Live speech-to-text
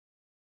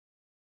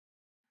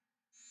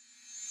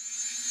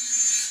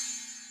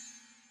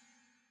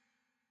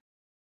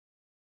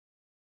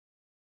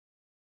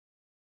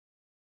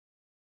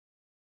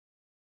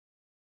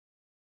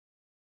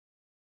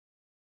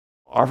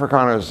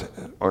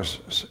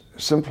Afrikaners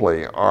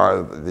simply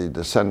are the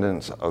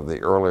descendants of the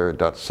earlier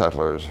Dutch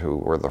settlers who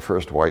were the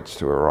first whites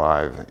to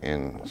arrive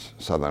in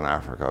southern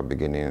Africa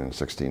beginning in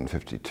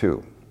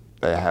 1652.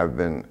 They have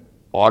been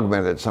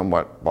augmented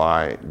somewhat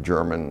by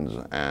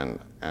Germans and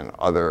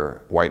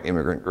other white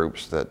immigrant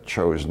groups that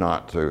chose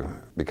not to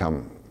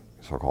become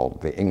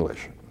so-called the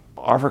English.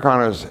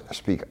 Afrikaners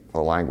speak the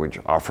language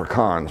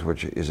Afrikaans,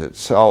 which is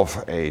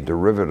itself a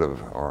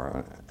derivative or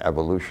an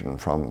evolution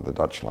from the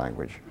Dutch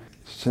language.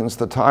 Since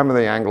the time of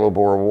the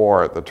Anglo-Boer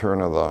War at the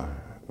turn of the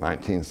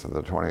 19th to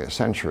the 20th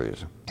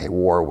centuries, a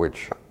war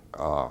which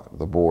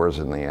the Boers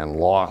in the end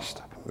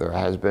lost, there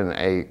has been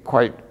a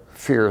quite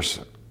fierce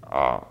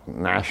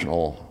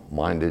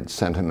national-minded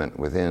sentiment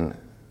within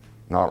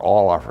not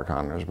all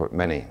Afrikaners, but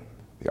many.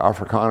 The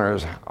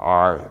Afrikaners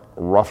are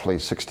roughly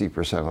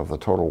 60% of the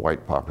total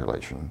white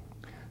population.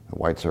 The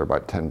whites are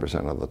about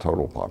 10% of the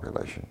total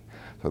population.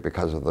 So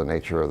because of the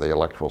nature of the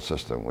electoral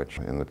system, which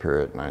in the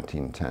period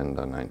 1910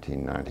 to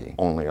 1990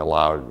 only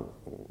allowed,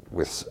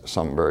 with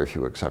some very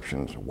few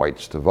exceptions,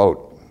 whites to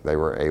vote, they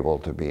were able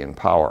to be in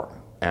power.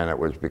 And it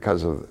was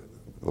because of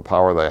the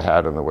power they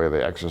had and the way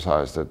they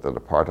exercised it that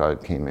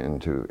apartheid came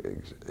into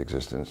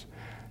existence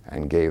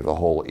and gave the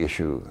whole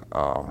issue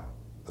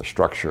the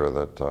structure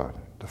that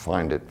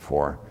defined it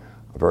for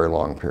a very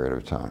long period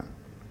of time.